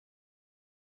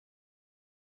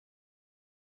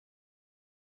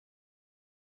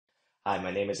Hi,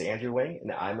 my name is Andrew Wang,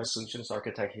 and I'm a solutions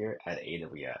architect here at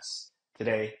AWS.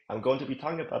 Today, I'm going to be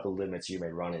talking about the limits you may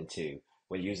run into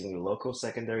when using the local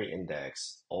secondary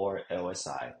index, or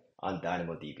LSI, on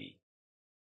DynamoDB.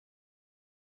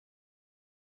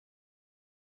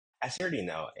 As you already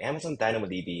know, Amazon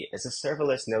DynamoDB is a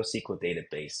serverless NoSQL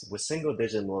database with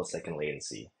single-digit millisecond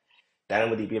latency.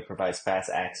 DynamoDB provides fast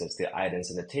access to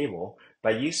items in the table by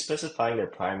you specifying their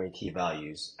primary key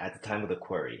values at the time of the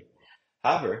query.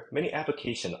 However, many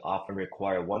applications often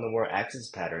require one or more access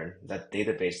pattern that the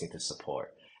database needs to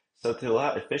support. So to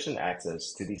allow efficient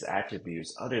access to these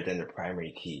attributes other than the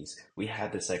primary keys, we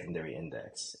have the secondary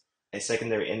index. A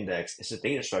secondary index is a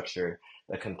data structure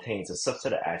that contains a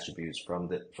subset of attributes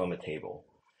from a table.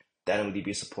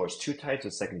 DynamoDB supports two types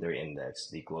of secondary index,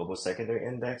 the global secondary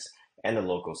index and the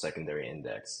local secondary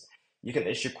index. You can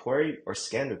issue query or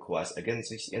scan requests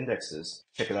against these indexes.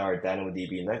 Check out our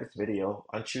DynamoDB Nuggets video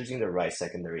on choosing the right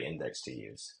secondary index to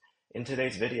use. In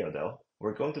today's video, though,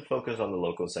 we're going to focus on the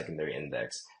local secondary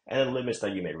index and the limits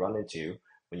that you may run into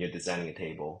when you're designing a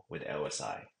table with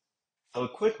LSI. So a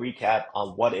quick recap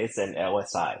on what is an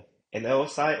LSI. An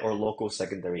LSI, or local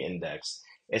secondary index,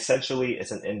 essentially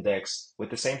is an index with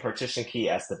the same partition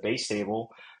key as the base table,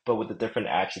 but with a different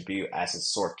attribute as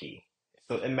its sort key.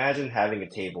 So imagine having a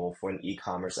table for an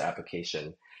e-commerce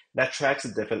application that tracks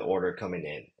a different order coming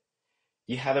in.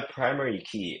 You have a primary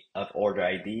key of order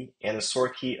ID and a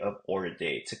sort key of order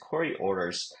date to query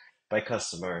orders by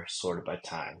customer sorted by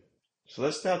time. So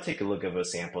let's now take a look at a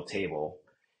sample table.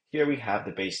 Here we have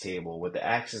the base table with the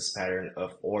access pattern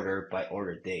of order by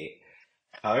order date.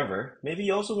 However, maybe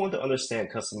you also want to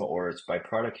understand customer orders by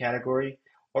product category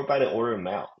or by the order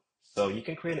amount. So you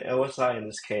can create an LSI in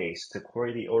this case to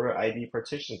query the order ID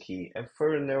partition key and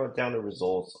further narrow down the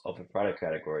results of a product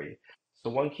category. So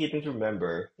one key thing to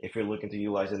remember if you're looking to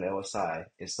utilize an LSI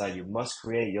is that you must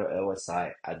create your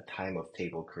LSI at the time of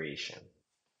table creation.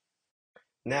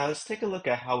 Now let's take a look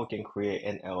at how we can create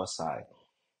an LSI.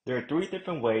 There are three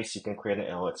different ways you can create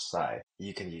an LSI.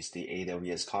 You can use the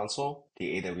AWS console,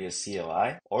 the AWS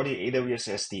CLI, or the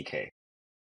AWS SDK.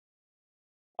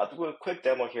 I'll do a quick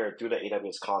demo here through the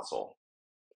AWS console.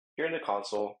 Here in the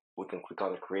console, we can click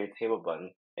on the Create Table button,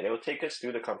 and it will take us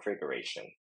through the configuration.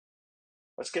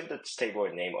 Let's give this table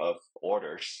a name of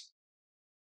Orders,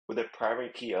 with a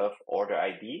primary key of Order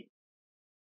ID,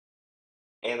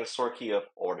 and a sort key of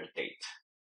Order Date.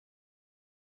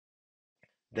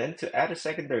 Then to add a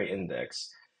secondary index,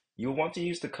 you'll want to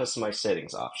use the Customize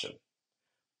Settings option.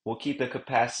 We'll keep the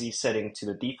capacity setting to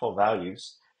the default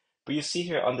values, but you see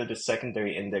here under the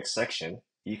secondary index section,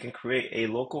 you can create a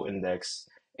local index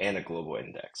and a global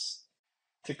index.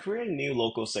 To create a new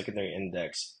local secondary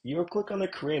index, you will click on the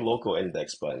Create Local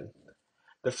Index button.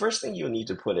 The first thing you'll need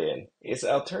to put in is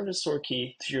an alternative sort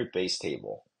key to your base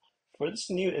table. For this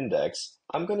new index,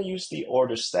 I'm going to use the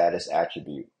order status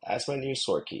attribute as my new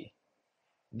sort key.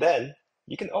 Then,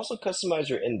 you can also customize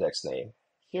your index name.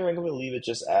 Here I'm going to leave it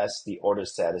just as the order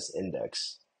status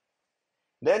index.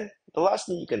 Then, the last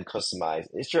thing you can customize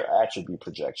is your attribute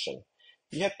projection.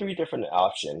 You have three different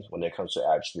options when it comes to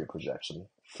attribute projection.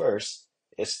 First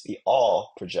is the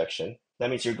all projection.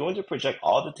 That means you're going to project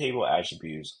all the table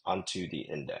attributes onto the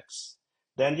index.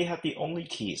 Then you have the only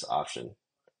keys option.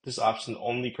 This option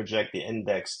only projects the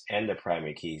index and the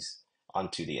primary keys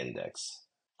onto the index.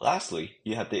 Lastly,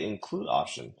 you have the include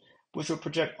option, which will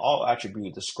project all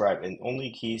attributes described in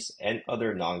only keys and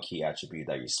other non-key attribute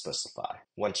that you specify.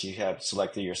 Once you have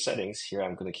selected your settings, here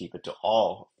I'm going to keep it to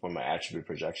all for my attribute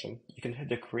projection, you can hit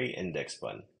the create index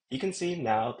button. You can see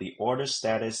now the order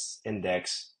status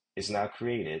index is now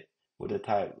created with the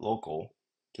type local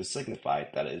to signify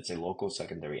that it's a local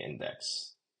secondary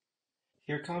index.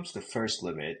 Here comes the first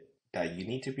limit that you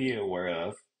need to be aware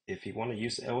of if you want to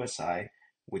use LSI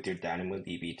with your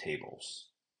DynamoDB tables.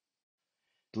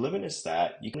 The limit is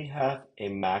that you can have a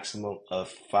maximum of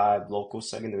 5 local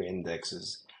secondary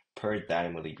indexes per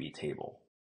DynamoDB table.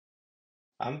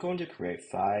 I'm going to create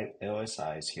 5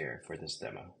 LSIs here for this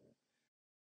demo.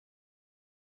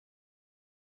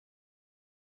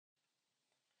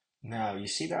 Now you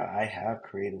see that I have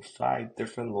created 5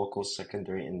 different local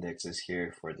secondary indexes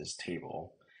here for this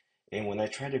table. And when I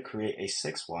try to create a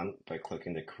 6th one by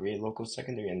clicking the Create Local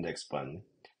Secondary Index button,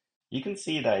 you can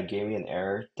see that it gave me an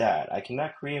error that I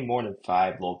cannot create more than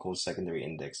 5 local secondary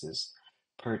indexes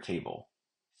per table.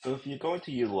 So if you're going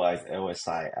to utilize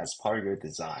LSI as part of your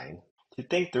design, to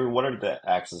think through what are the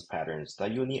access patterns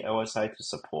that you'll need LSI to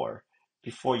support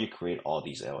before you create all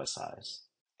these LSIs.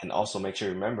 And also make sure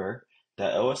to remember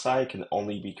that LSI can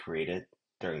only be created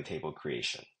during table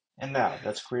creation. And now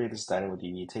let's create this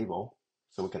DynamoDB table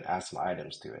so we can add some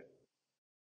items to it.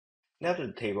 Now that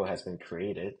the table has been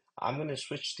created, I'm going to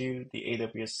switch to the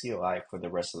AWS CLI for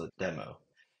the rest of the demo.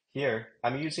 Here,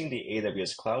 I'm using the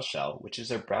AWS Cloud Shell, which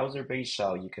is a browser-based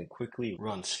shell you can quickly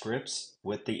run scripts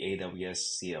with the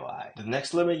AWS CLI. The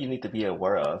next limit you need to be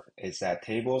aware of is that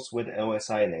tables with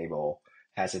LSI enable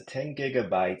has a 10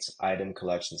 gigabytes item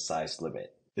collection size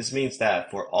limit. This means that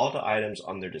for all the items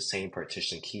under the same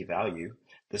partition key value,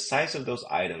 the size of those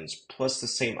items plus the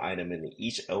same item in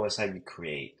each LSI you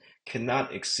create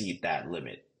cannot exceed that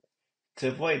limit. To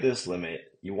avoid this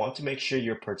limit, you want to make sure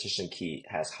your partition key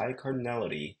has high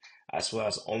cardinality as well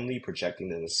as only projecting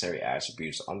the necessary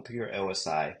attributes onto your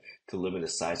LSI to limit the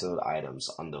size of the items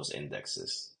on those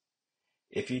indexes.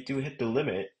 If you do hit the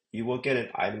limit, you will get an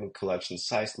item collection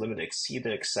size limit exceed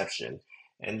the exception,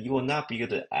 and you will not be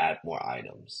able to add more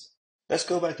items. Let's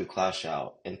go back to Cloud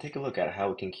Shell and take a look at how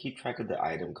we can keep track of the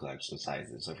item collection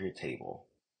sizes of your table.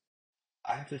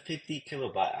 I have the 50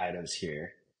 kilobyte items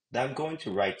here that I'm going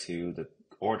to write to the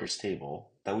orders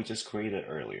table that we just created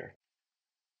earlier.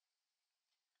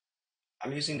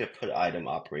 I'm using the put item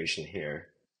operation here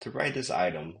to write this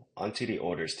item onto the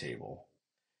orders table.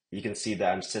 You can see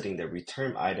that I'm setting the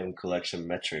return item collection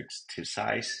metrics to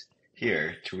size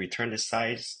here to return the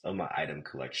size of my item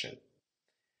collection.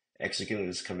 Executing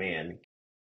this command,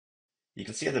 you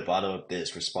can see at the bottom of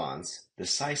this response, the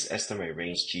size estimate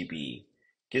range GB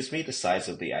gives me the size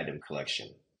of the item collection.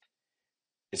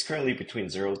 It's currently between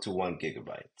 0 to 1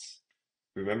 gigabytes.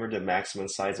 Remember, the maximum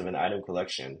size of an item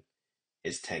collection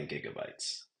is 10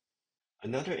 gigabytes.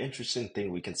 Another interesting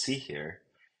thing we can see here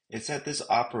is that this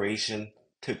operation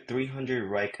took 300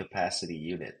 write capacity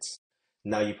units.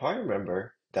 Now you probably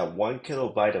remember that 1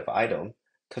 kilobyte of item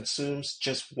consumes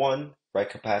just 1 write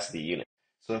capacity unit.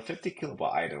 So a 50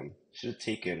 kilobyte item should have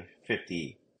taken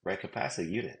 50 write capacity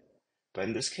unit. But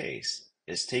in this case,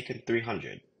 it's taken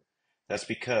 300. That's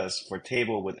because for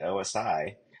table with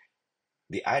LSI,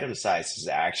 the item size is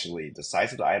actually the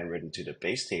size of the item written to the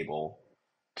base table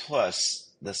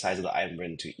plus the size of the item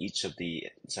written to each of the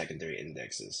secondary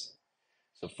indexes.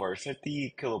 So for a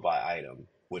 50 kilobyte item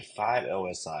with 5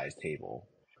 LSIs table,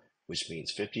 which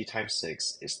means 50 times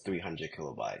 6 is 300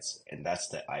 kilobytes, and that's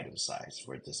the item size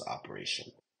for this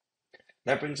operation.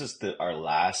 That brings us to our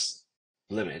last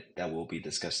limit that we'll be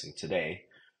discussing today,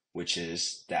 which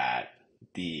is that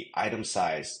the item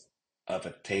size of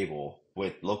a table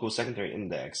with local secondary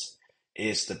index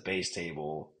is the base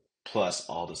table plus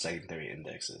all the secondary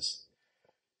indexes.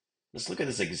 Let's look at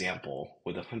this example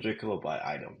with a 100 kilobyte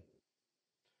item.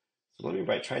 So let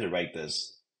me try to write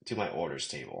this to my orders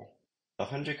table.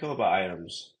 100 kilobyte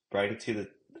items writing to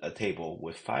a table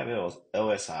with 5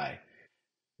 LSI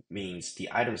means the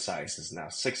item size is now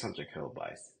 600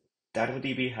 kilobytes.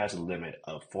 DynamoDB has a limit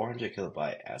of 400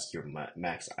 kilobyte as your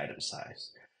max item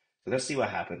size. So let's see what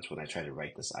happens when I try to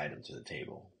write this item to the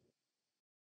table.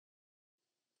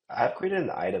 I've created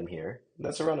an item here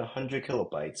that's around 100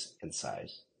 kilobytes in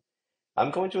size.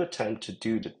 I'm going to attempt to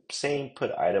do the same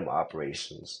put item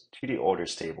operations to the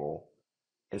orders table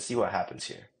and see what happens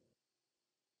here.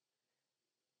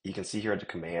 You can see here the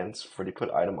commands for the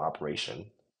put item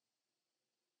operation.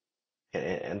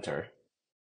 Hit enter.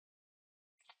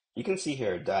 You can see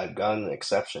here that I've gotten an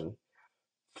exception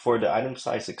for the item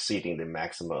size exceeding the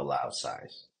maximum allowed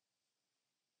size.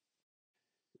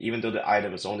 Even though the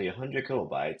item is only 100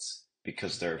 kilobytes,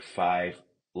 because there are 5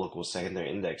 local secondary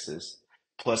indexes,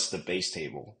 plus the base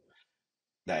table,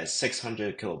 that is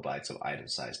 600 kilobytes of item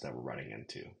size that we're running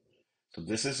into. So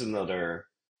this is another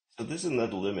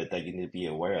limit that you need to be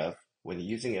aware of when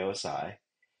using LSI,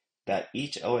 that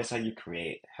each LSI you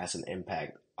create has an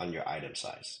impact on your item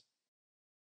size.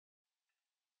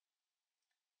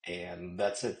 And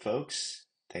that's it, folks.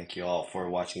 Thank you all for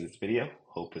watching this video.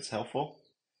 Hope it's helpful.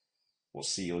 We'll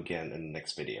see you again in the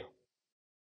next video.